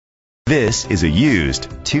This is a used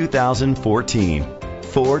 2014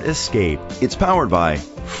 Ford Escape. It's powered by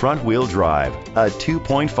front-wheel drive, a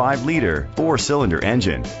 2.5-liter 4-cylinder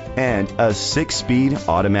engine, and a 6-speed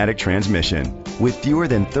automatic transmission. With fewer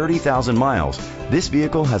than 30,000 miles, this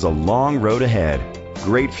vehicle has a long road ahead.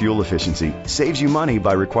 Great fuel efficiency saves you money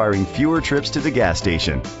by requiring fewer trips to the gas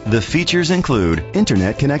station. The features include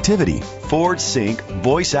internet connectivity, Ford Sync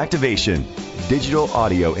voice activation, digital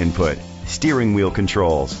audio input, steering wheel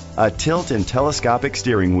controls, a tilt and telescopic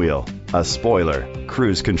steering wheel, a spoiler,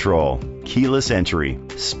 cruise control, keyless entry,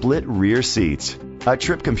 split rear seats, a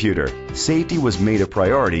trip computer. Safety was made a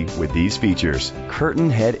priority with these features: curtain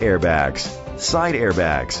head airbags, side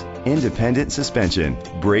airbags, independent suspension,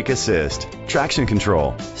 brake assist, traction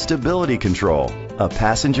control, stability control, a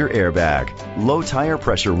passenger airbag, low tire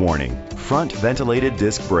pressure warning, front ventilated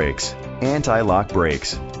disc brakes, anti-lock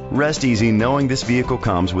brakes. Rest easy knowing this vehicle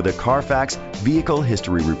comes with a Carfax Vehicle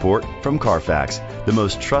History Report from Carfax, the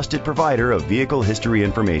most trusted provider of vehicle history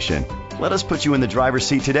information. Let us put you in the driver's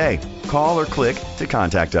seat today. Call or click to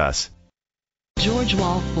contact us. George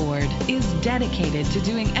Wall Ford is dedicated to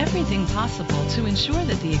doing everything possible to ensure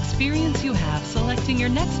that the experience you have selecting your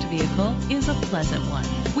next vehicle is a pleasant one.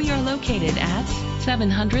 We are located at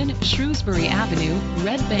 700 Shrewsbury Avenue,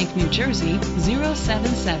 Red Bank, New Jersey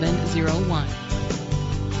 07701.